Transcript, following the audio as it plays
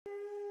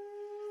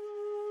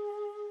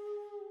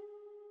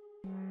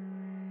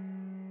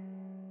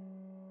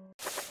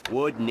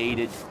Wood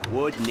needed.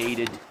 Wood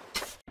needed.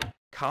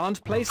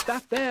 Can't place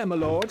that there, my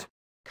lord.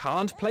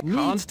 Can't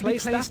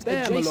place that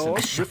there, my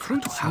lord.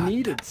 Recruits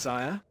needed,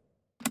 sire.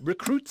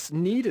 Recruits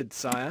needed,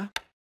 sire.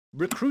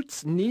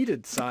 Recruits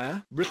needed,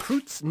 sire.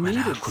 Recruits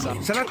needed,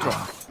 sire.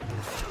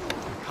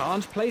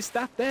 Can't place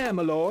that there,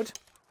 my lord.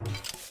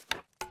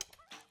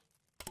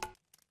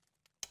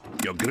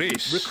 Your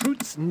Grace.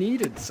 Recruits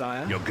needed,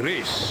 sire. Your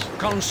Grace.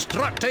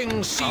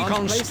 Constructing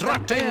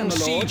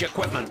siege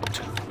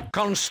equipment.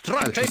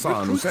 Constructing.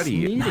 Recruits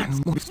needed.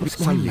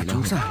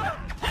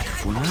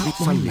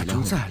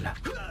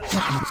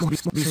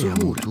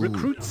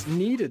 Recruits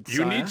needed, sire.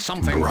 You need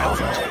something.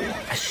 Bravo.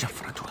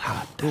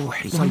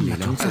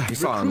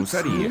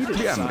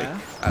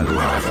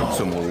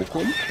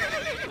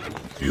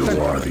 You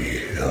are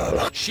the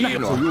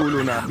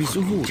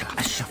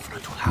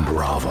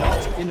Bravo.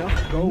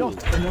 Enough gold.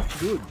 Not enough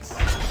goods.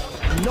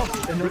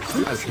 Not enough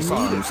recruits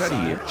needed,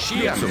 sire.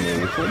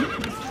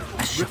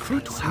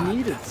 Recruits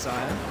needed,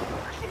 sire.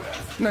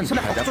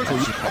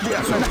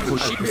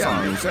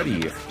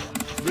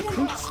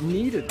 Recruits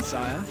needed,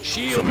 sire.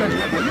 Shield.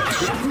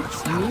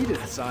 Recruits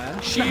needed,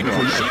 sire. Shield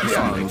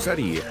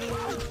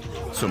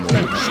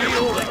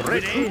ready.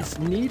 Recruits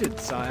needed,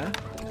 sire.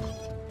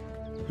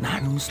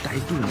 Not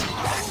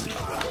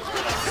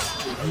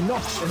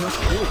enough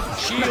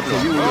goods. Shield. Not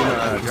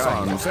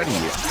enough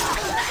goods.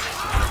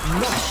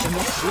 Not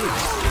enough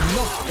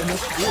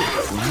goods.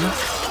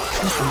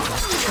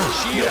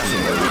 Shield.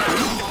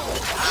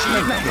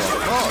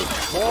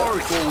 More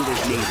gold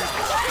is needed.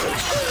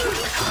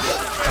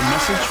 A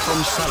message from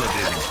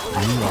Saladin.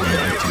 You are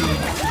mighty,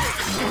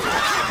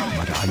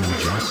 but I am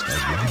just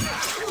as well.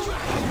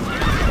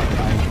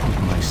 I put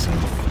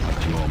myself at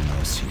your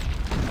mercy.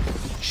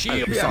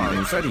 Shield.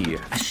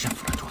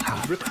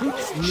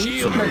 Recruits need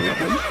Shield.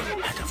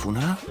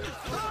 هدفنا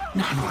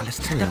نحن على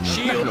استعداد.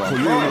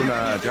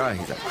 خيولنا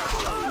جاهزة.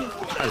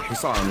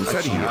 الحصان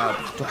سريع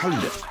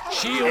تحلق.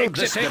 Shield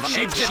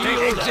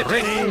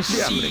ready.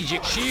 Siege.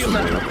 Shield.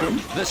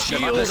 The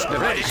shield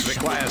ready.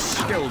 Requires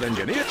skilled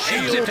engineer.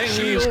 Shield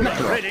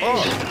ready.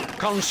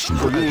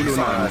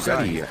 خيولنا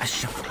سريع.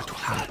 الشفرة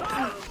حادة.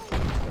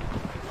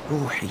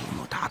 روحي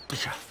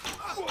متعطشة.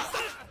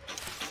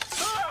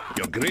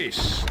 Your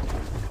Grace.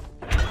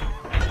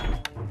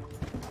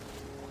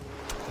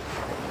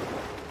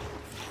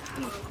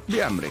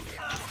 بأمرك.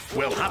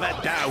 We'll have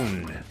it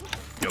down.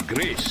 Your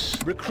Grace.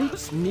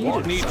 Recruits needed.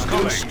 What needs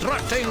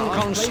constructing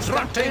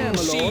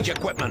siege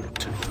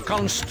equipment.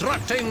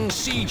 Constructing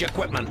siege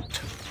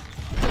equipment.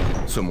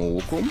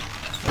 سموكم.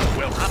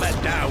 We'll have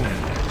it down.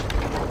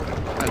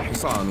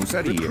 الحصان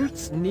سريع.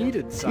 Recruits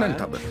needed, sire.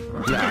 ننتظر.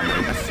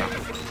 نعمل السعي.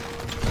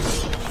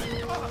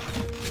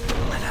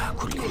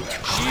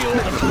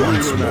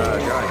 خيولنا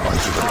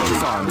جاهزة.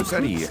 الحصان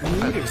سريع.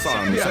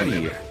 الحصان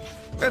سريع.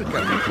 اركب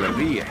مثل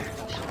الريح.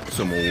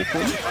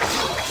 سموكم.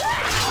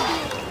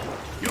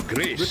 Your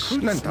Grace.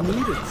 Recruits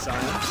needed,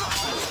 sire.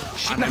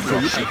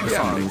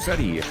 الحصان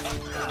سريع.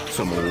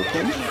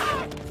 سموكم.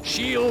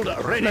 Shield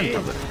ready.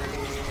 ننتظر.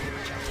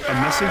 A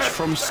message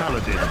from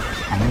Saladin.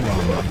 You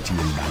are mighty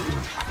in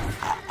battle,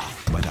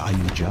 but I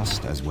am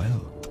just as well.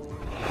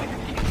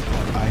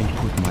 I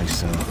put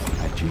myself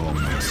at your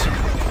mercy.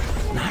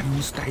 نحن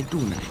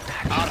مستعدون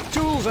للتحدي. Our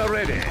tools are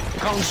ready.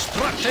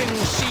 Constructing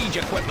siege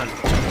equipment.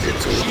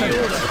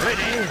 Shield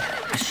ready.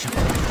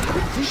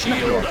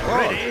 Shield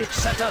ready.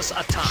 Set us a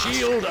task.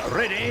 Shield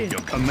ready.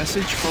 A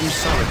message from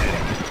Saladin.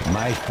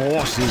 My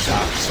forces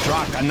have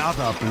struck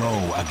another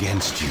blow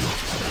against you.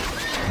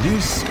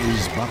 This is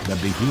but the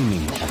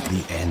beginning of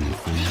the end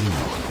for you,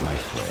 my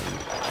friend.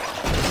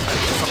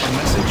 A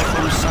message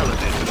from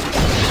Saladin.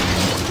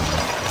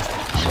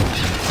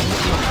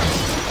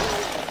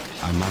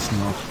 I must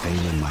not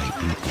fail my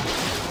people.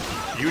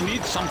 You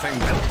need something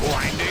built.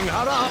 Winding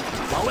her up.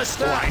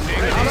 Ballista.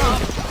 Winding her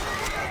up.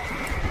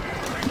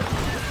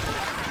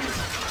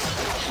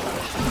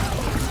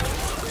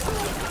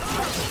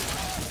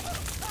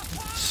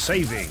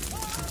 Saving.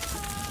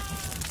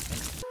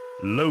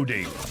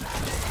 Loading.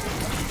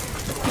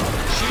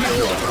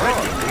 Shield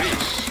ready.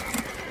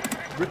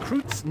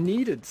 Recruits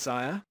needed,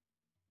 sire.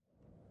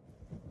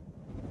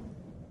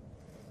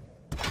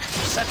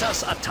 Set us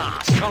a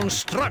task.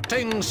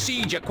 Constructing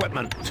siege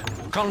equipment.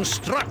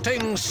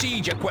 Constructing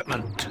siege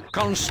equipment.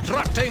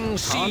 Constructing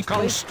siege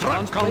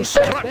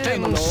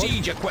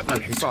equipment.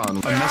 الحصان.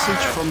 A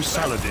message from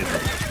Saladin.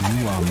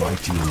 You are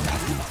mighty in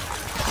battle,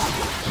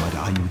 but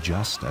are you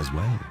just as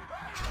well?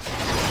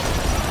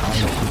 I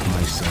put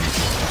myself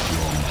at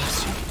your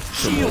mercy.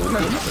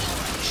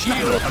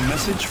 Shield. A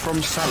message from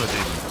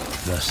Saladin.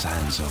 The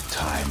sands of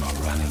time are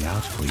running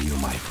out for you,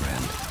 my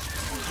friend.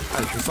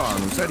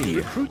 الحصان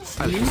سريع.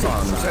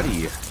 الحصان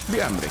سريع.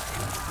 بأمرك.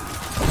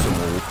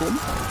 سموكم.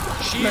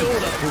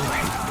 Shield.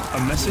 A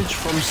message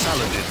from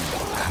Saladin.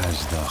 As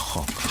the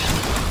hawk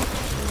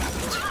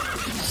rabbit,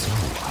 so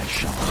I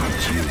shall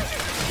hunt you.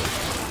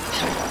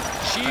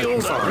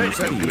 Shield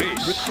ready.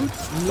 Grace.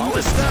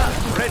 Ballista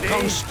ready.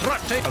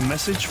 Constructing. A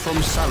message from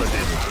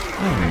Saladin.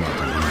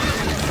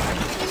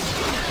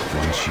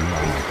 Once you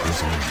are my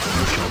prisoner,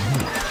 you shall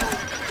move.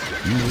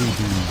 You will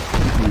be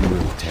who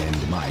will tend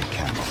my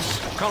camels.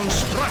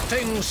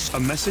 Constructing... A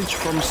message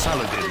from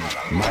Saladin.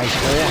 My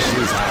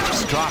forces have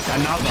struck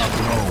another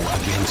blow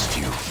against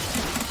you.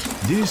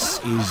 This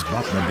is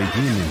but the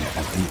beginning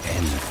of the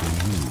end for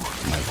you,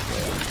 my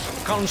friend.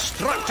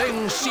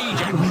 Constructing siege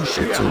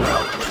shield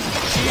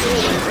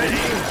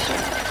ready.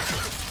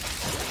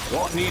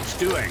 What needs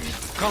doing?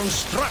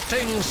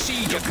 Constructing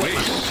siege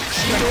equipment.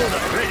 Shield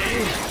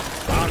ready.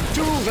 Our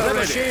tools are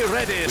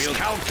ready. We'll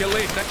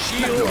calculate the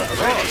shield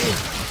ready.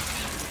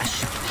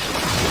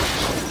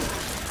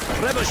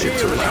 Trebuchet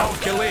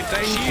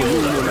calculating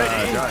shield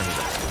ready.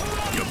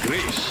 Your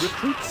grace.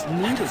 Recruits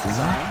needed,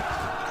 sire.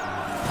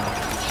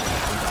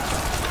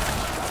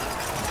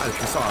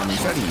 الحصان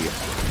سريع.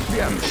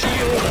 بأمرك.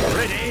 Shield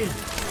ready.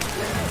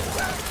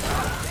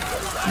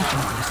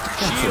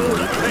 Shield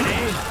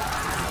ready.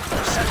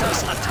 Set us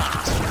a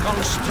task.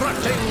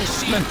 Constructing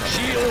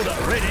shield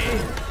ready.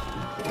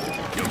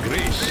 Your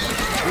grace.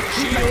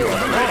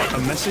 Shield ready. A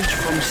message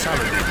from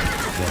Saladin.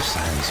 The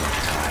sands of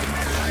time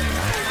are running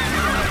out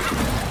for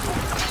you.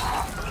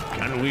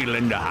 Can we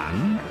lend a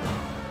hand?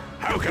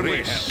 How can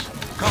we help?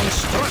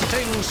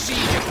 Constructing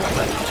siege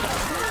equipment.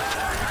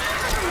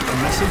 A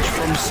message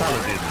from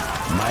Saladin.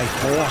 My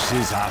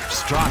forces have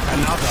struck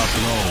another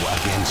blow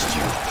against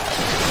you.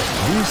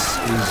 This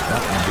is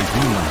but the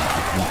beginning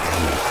of the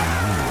end for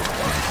you,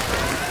 my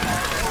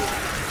friend.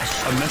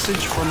 A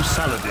message from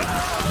Saladin.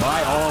 By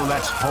all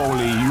that's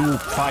holy, you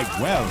fight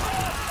well.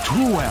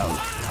 Too well,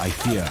 I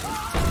fear.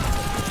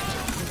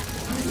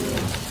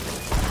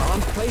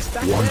 Can't place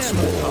that Once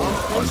there. more,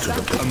 Can't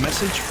place that. a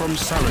message from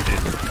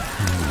Saladin.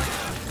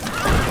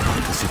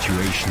 The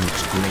situation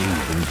looks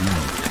grave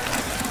indeed.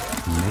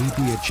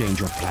 Maybe a change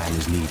of plan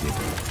is needed.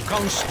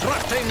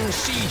 Constructing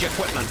siege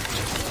equipment.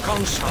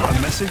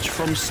 A message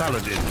from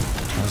Saladin.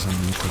 As I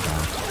look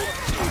about,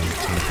 I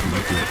take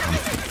little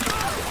comfort.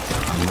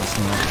 I must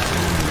not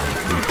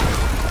think.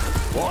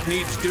 What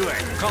needs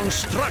doing?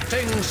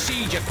 Constructing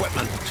siege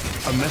equipment.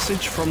 A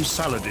message from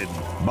Saladin.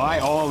 By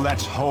all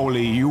that's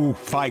holy, you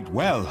fight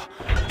well.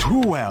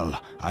 Too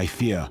well, I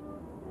fear.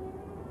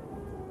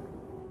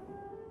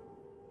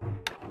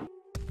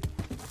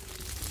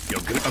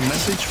 A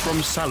message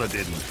from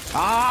Saladin.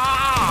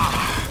 Ah!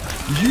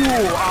 You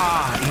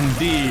are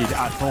indeed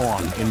a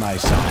thorn in my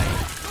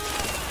side.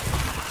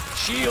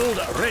 Shield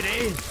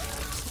ready.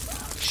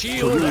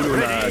 Shield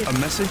ready. A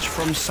message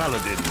from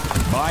Saladin.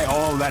 By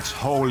all that's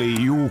holy,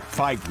 you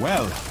fight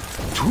well.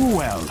 Too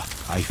well,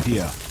 I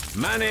fear.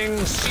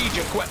 Manning siege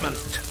equipment.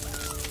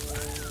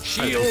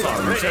 Shield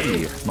الحصان ready.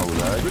 سريع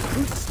مولاي.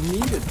 Recruits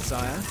needed,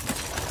 sire.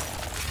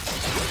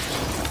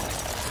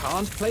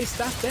 Can't place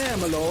that there,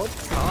 my lord.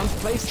 Can't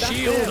place that there,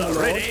 my Shield lord.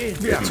 ready.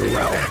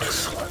 بأمرك.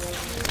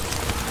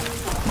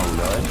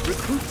 مولاي.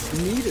 Recruits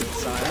needed,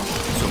 sire.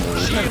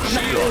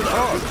 Shield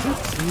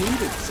Recruits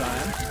needed,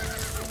 sire.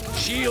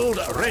 Shield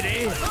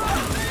ready.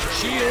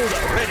 Shield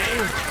ready.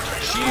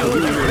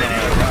 Shield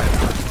ready.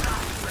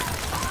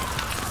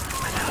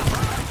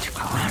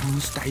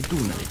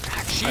 مستعدون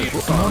للتحدي.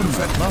 Shield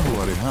ما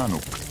هو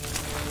رهانك؟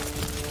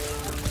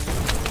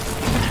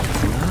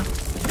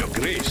 your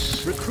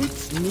grace.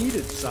 Recruits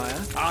needed,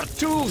 sire. Our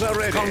tools are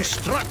ready.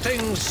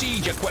 Constructing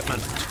siege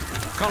equipment.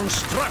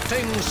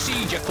 Constructing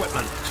siege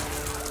equipment.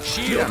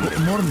 Shield.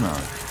 أؤمرنا.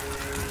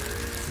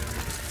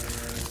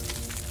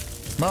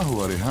 ما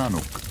هو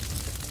رهانك؟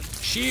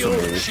 Shield.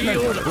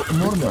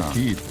 أؤمرنا.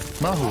 أكيد.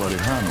 ما هو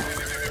رهانك؟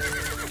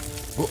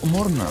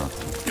 أؤمرنا.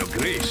 Your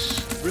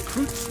grace.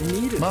 Recruits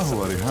needed. ما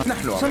هو رهانك؟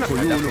 نحن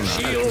خيولنا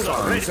Shield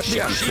ready.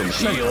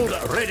 Shield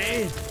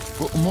ready.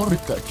 أؤمر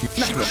بالتأكيد.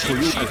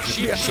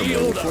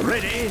 Shield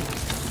ready.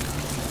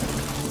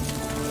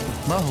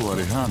 ما هو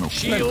رهانك؟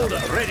 Shield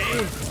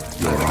ready.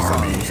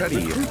 الحصان سريع.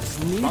 Recruits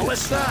needed.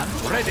 Ballista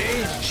ready.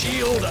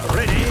 Shield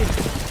ready.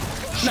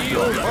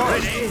 Shield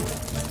ready.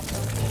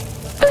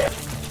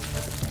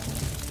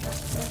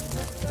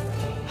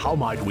 How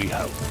might we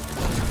help?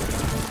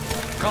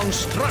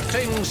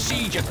 Constructing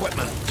siege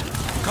equipment.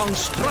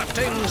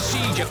 Constructing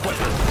siege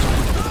equipment.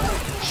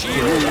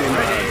 Shield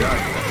ready.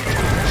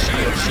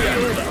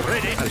 Shield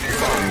ready.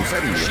 الحصان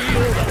سريع.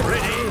 Shield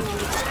ready.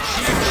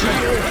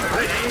 Shield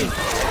ready.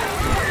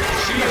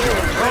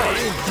 Shield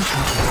ready.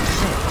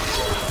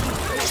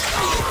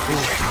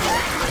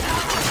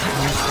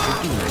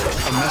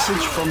 A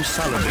message from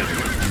Saladin.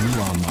 You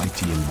are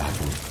mighty in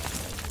battle,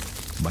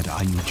 but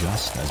are you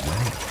just as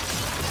well?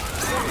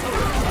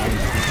 I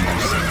put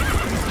myself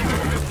at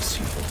your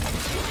mercy.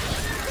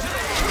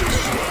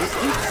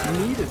 Recruits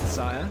needed,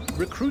 sire.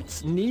 Recruits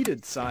needed,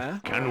 sire.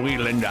 Can we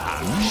lend a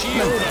hand?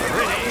 Shield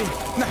ready.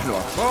 نحن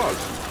أطفال.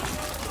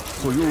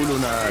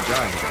 خيولنا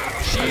جاهزة.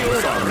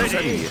 Shield الحصان ready.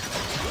 سريع.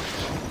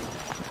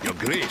 Your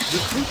grace.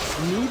 Recruits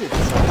needed,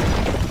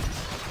 sire.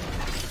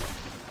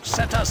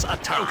 Set us a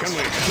task.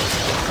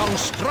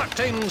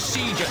 Constructing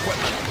siege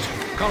equipment.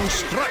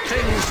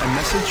 Constructing. A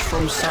message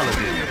from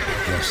Saladin.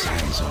 The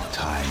sands of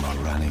time are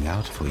running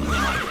out for you,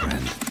 my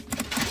friend.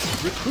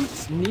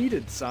 Recruits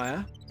needed,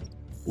 sire.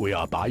 We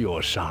are by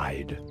your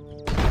side.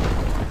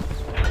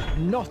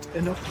 Not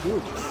enough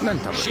goods.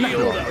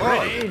 Shield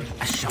ready.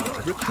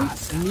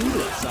 Recruits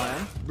needed,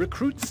 sire.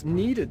 Recruits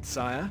needed,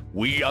 sire.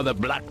 We are the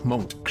Black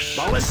Monks.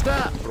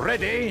 Ballista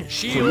ready.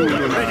 Shield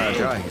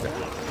ready.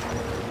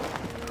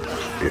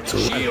 It's a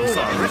Shield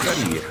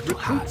ready.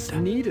 Recruits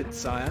needed,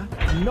 sire.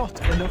 Not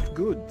enough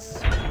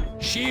goods.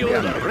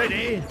 Shield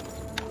ready.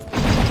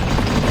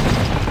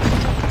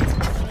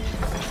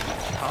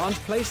 Can't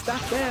place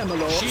that there, my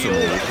lord.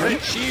 Shield ready.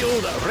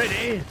 Shield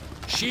ready.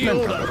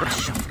 Shield ready.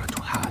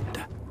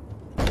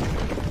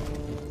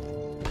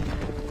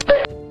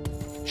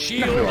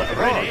 Shield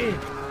ready.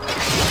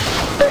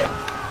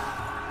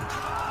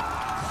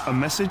 A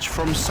message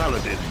from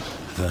Saladin.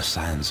 The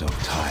sands of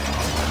time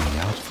are running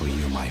out for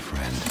you, my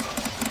friend.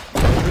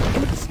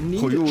 Recruits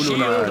needed.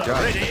 Shield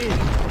ready.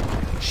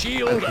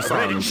 Shield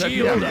ready.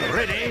 Shield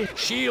ready.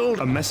 Shield.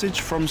 A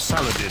message from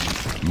Saladin.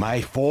 My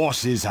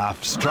forces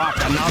have struck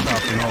another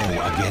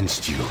blow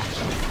against you.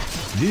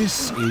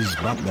 This is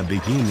but the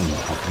beginning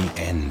of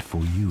the end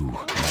for you.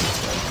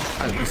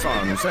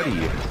 الحصان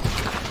سريع.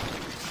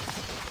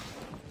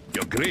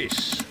 Your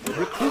Grace.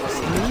 Recruits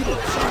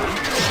needed, sire.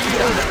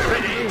 Shield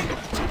ready.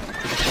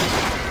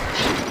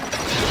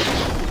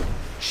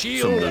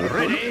 Shield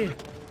ready.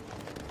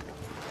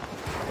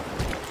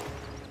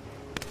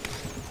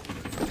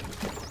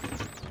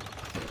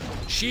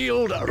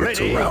 Shield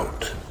ready.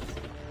 rout.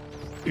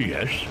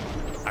 Yes,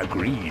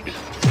 agreed.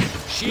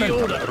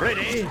 Shield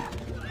ready.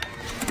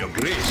 Your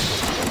Grace.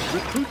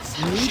 Recruits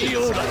needed,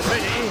 Shield sire.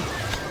 ready.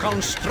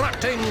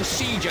 Constructing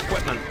siege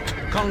equipment.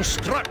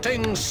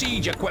 Constructing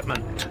siege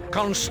equipment.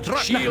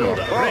 Construct. Shield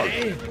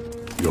ready.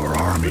 Your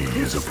army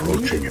is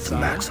approaching its Sire.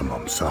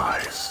 maximum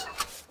size.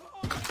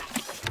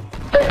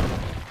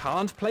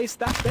 Can't place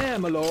that there,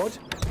 my lord.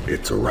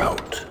 It's a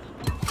rout.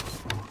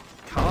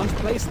 Can't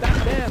place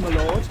that there, my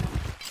lord.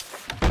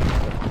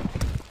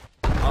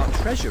 Our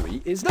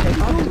treasury is our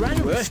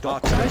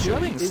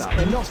treasury is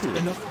not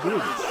enough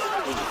goods.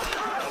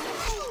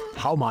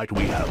 How might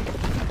we help?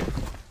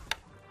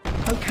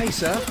 Okay,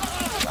 sir.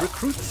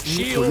 Recruits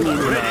Shield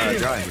ready.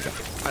 جاهزة.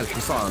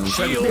 الحصان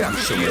Shield, سريع.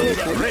 shield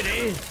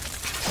ready.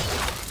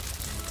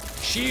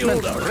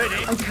 Shield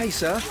ready. Okay,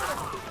 sir.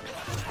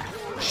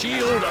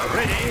 Shield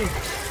ready.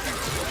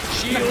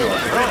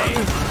 Shield ready.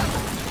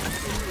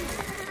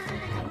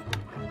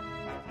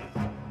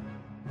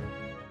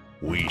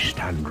 We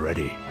stand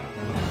ready.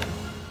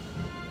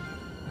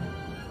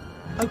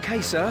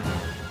 Okay, sir.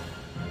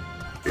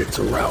 It's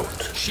a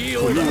rout.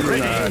 Shield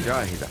ready.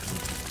 جاهزة.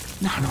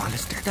 نحن على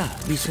استعداد.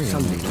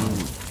 صلي.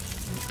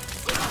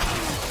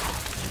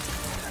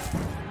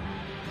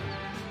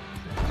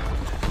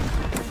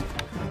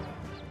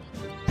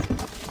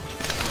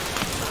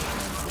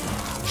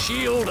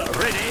 Shield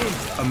ready.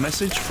 A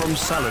message from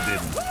Saladin.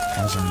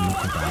 As I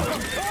look about,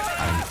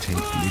 I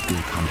take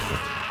little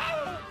comfort.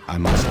 I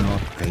must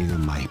not fail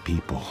my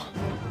people.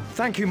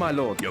 Thank you, my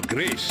lord. Your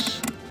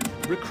Grace.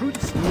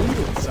 Recruits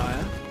needed,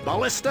 sire.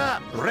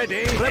 Ballista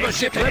ready.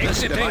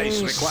 Exiting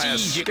device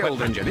requires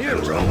skilled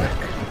engineers.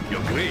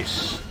 Your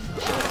Grace.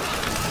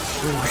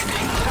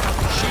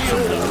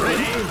 Shield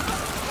ready.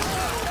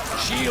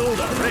 Shield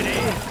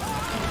ready.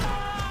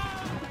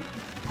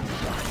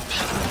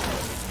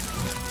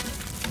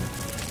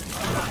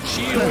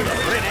 Shield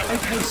ready.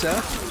 Okay, sir.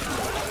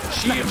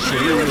 Shield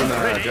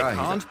ready. جاهزة.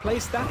 Can't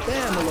place that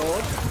there, my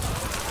lord.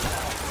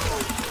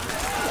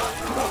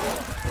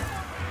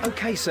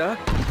 Okay, sir.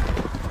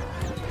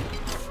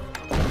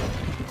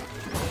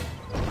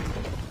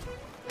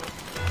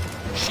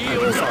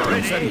 Shield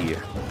ready. سريع.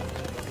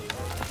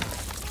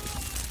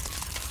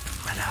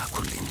 على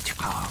كل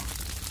انتقام.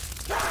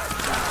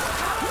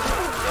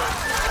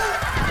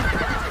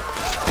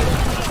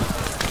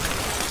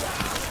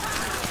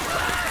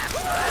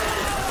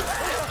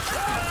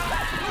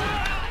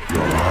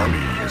 Your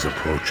army is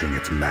approaching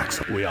its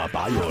maximum. We are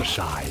by your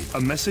side.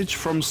 A message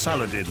from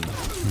Saladin.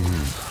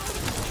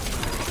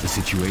 The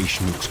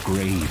situation looks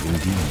grave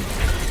indeed.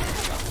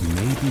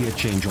 Maybe a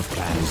change of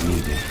plan is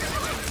needed.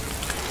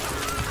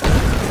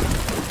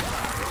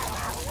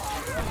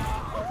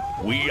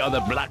 We are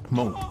the Black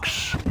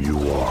Monks. You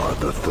are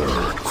the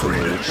third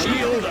greatest.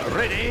 Shield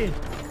ready.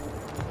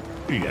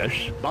 Yes.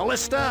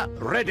 Ballista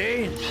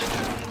ready.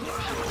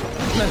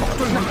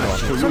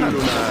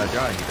 حلولنا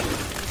جاهزة.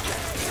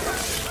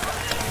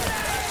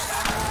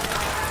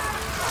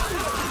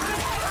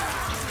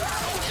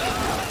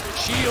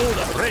 Shield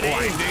ready.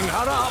 Winding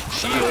her up.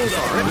 Shield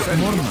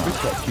ready.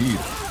 بالتأكيد.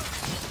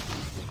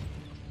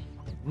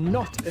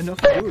 Not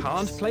enough goods.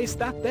 Can't place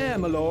that there,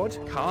 my lord.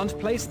 Can't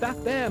place that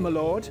there, my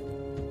lord.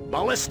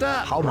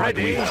 Ballista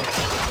ready. Our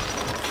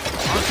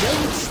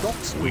gold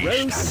stocks We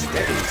rose stand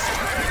steady.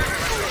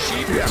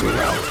 Shield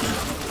ready.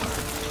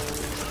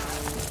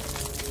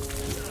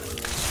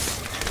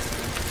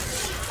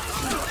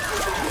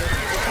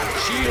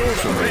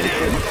 Shield ready.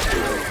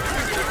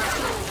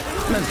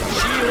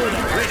 Shield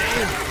ready.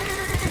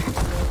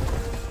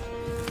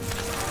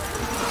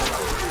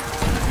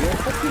 Your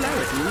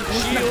popularity is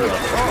Shield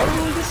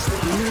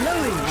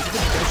glowing into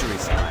the treasury,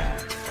 sire.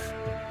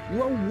 You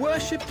are worshipped.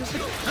 worshipped as the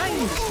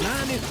kindest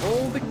man in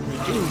all the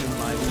kingdom,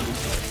 my lord.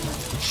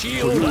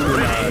 Shield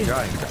ready.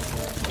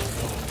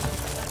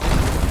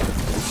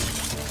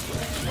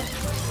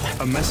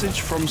 A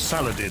message from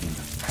Saladin.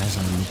 As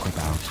I look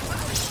about,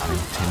 I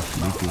take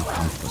little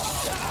comfort.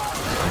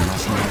 I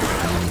must not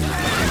fail in my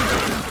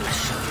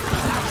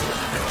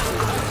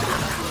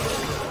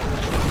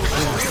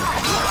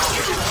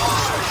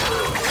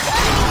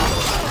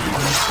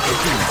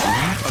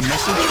A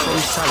message from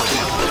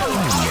Saladin.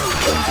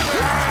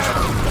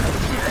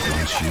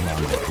 Once you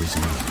are my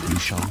prisoner, you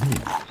shall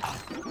live.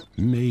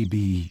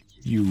 Maybe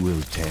you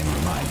will tend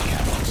my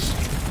camels.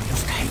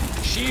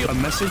 A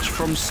message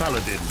from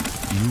Saladin.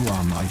 You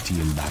are mighty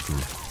in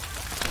battle,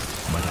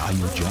 but are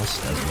you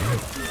just as well?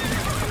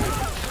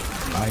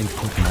 I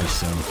put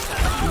myself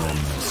at your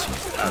mercy.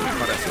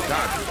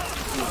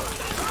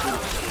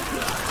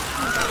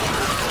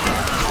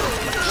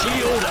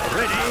 Shield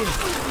ready.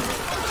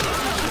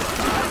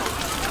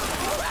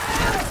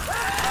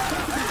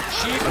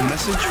 A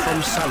message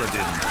from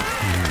Saladin.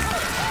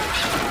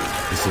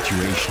 The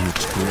situation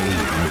looks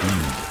grave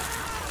indeed.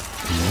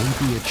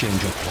 Maybe a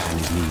change of plan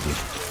is needed.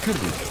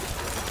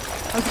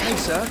 Okay,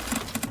 sir.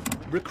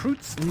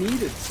 Recruits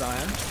needed,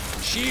 sire.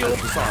 Shield.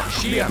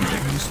 Shield.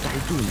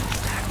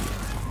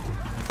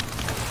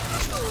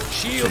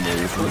 Shield.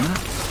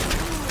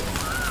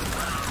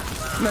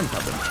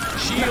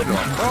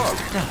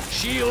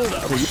 Shield.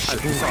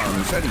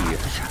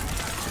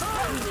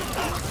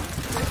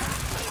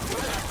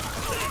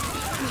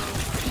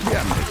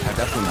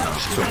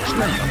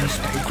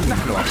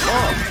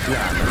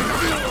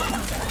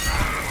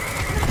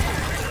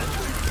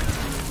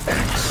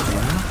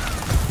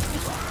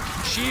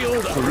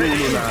 Shield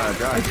ready.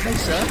 Okay,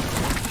 sir.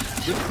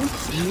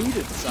 Recruits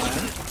needed,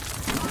 sire.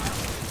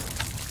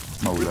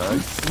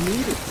 Recruits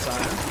needed,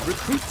 sire.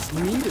 Recruits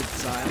needed,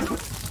 sire.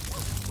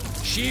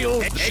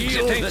 Shield.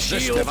 Shield.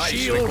 Shield.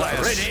 Shield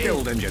ready.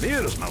 Skilled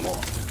engineers, my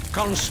lord.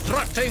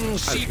 Constructing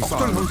siege.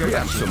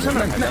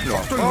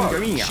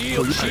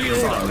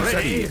 Shield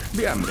ready.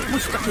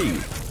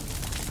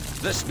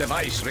 This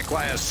device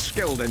requires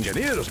skilled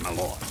engineers, my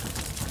lord.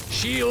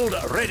 Shield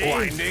ready.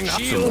 Winding up.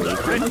 Shield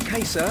ready.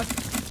 Okay, sir.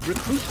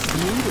 Recruits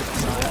needed,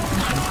 sire.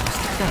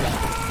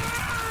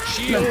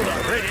 Shield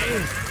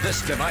ready.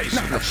 This device.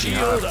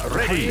 Shield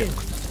ready.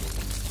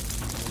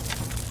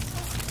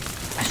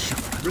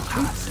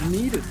 Recruits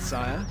needed,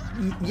 sire.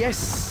 Yes,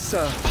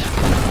 sir.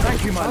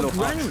 Thank you, my lord.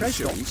 Our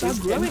treasuries are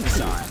growing,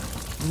 sire.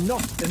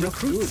 Not enough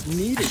goods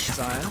needed,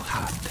 sire.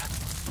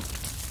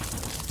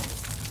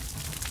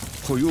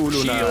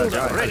 Shield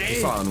ready.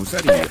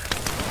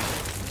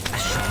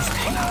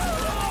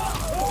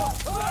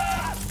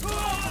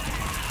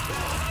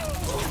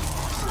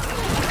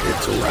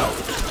 It's a rout.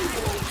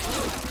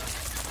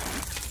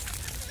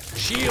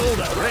 Shield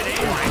ready.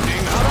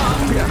 Winding up.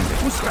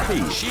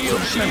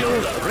 Shield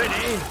ready.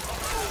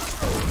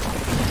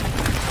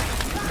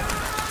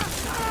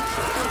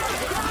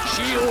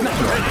 Shield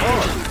ready.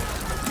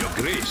 Your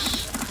grace.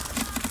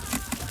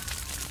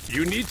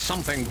 You need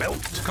something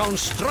built.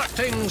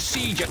 Constructing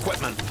siege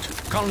equipment.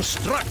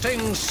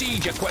 Constructing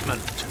siege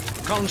equipment.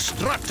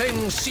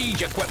 Constructing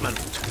siege equipment.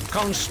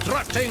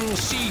 Constructing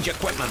siege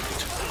equipment.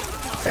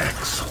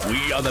 Excellent.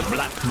 We are the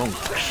Black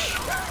Monks.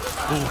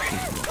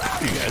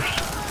 Yes.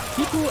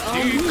 People are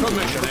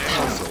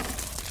Decommissioning.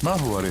 ما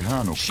هو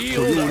رهانك؟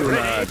 Shield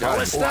ready.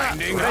 Ballista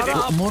ready.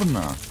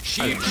 أمرنا.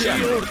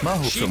 Shield. ما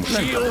هو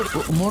Shield.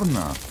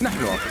 أمرنا.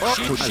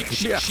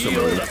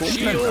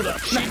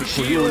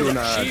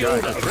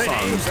 Shield ready.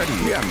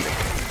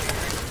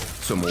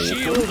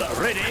 Shield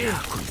ready.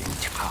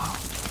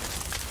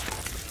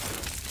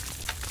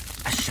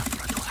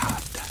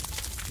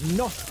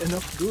 not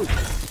enough goods.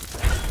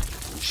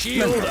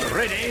 Shield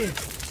ready.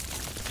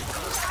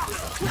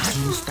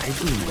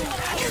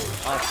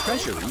 Our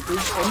treasury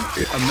is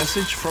empty. A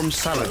message from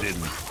Saladin.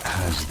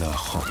 As the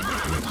hawk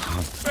will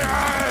hunt the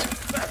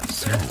rat,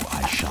 so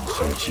I shall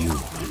hunt you.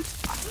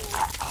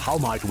 How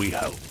might we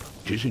help?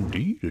 'Tis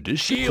indeed a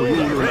Shield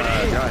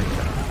ready.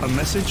 A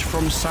message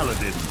from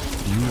Saladin.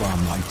 You are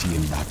mighty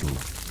in battle,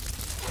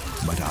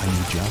 but are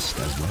you just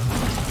as well?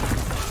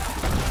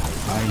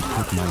 I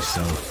put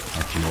myself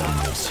at your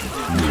mercy.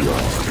 You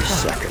are the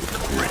second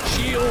great.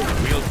 Shield,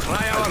 we'll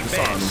try our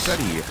best.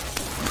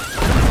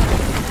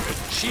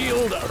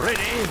 Shield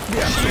ready.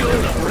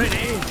 Shield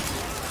ready.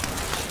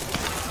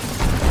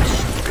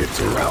 It's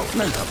a rout.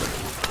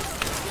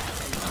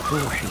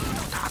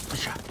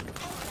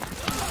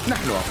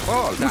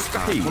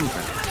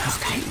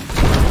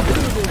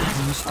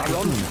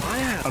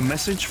 A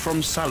message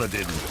from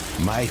Saladin.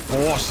 My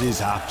forces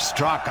have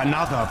struck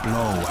another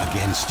blow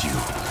against you.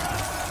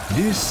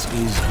 This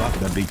is but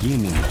the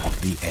beginning of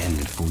the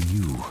end for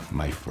you,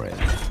 my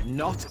friend.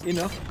 Not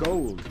enough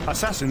gold.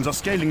 Assassins are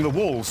scaling the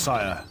walls,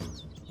 sire.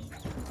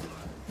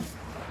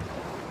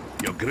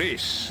 Your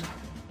Grace.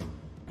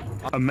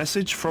 A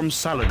message from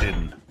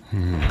Saladin.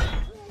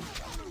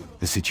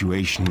 The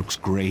situation looks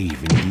grave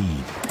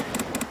indeed.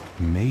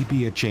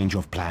 Maybe a change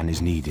of plan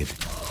is needed.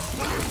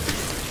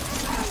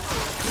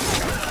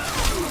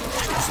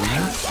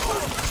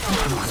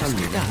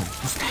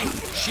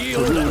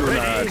 Shield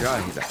ready.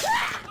 جاهزة.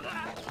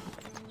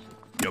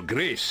 Your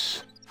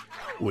Grace.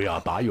 We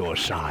are by your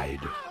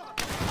side.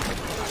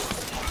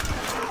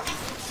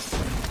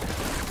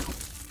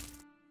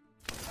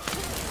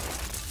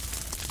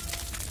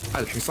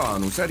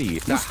 الحصان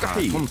سريع.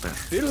 مستحيل. ممطر.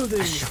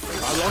 Buildings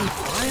are on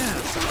fire.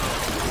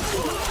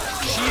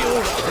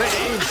 Shield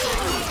ready.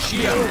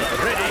 Shield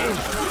ready.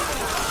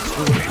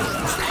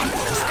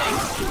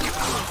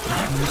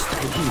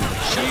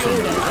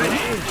 Shield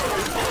ready.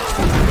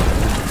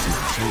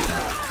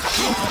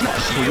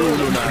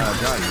 خيولنا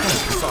جاهزة.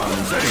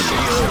 الحصان سريع.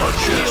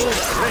 Shield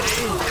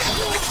ready.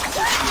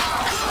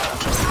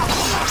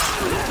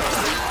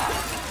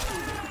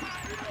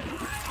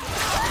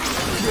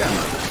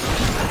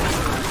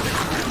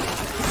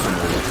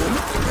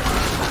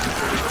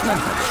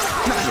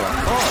 نحن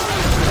أبطال.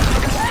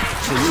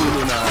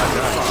 خيولنا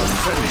جاهزة.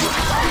 سريع.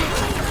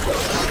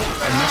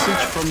 A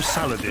message from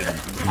Saladin.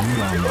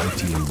 You are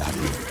mighty in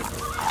battle,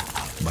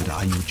 but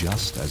are you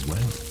just as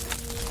well?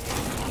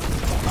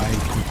 I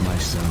put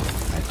myself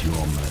at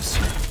your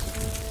mercy.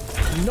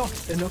 Not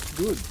enough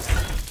goods.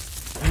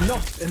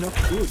 Not enough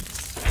goods.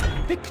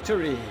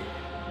 Victory!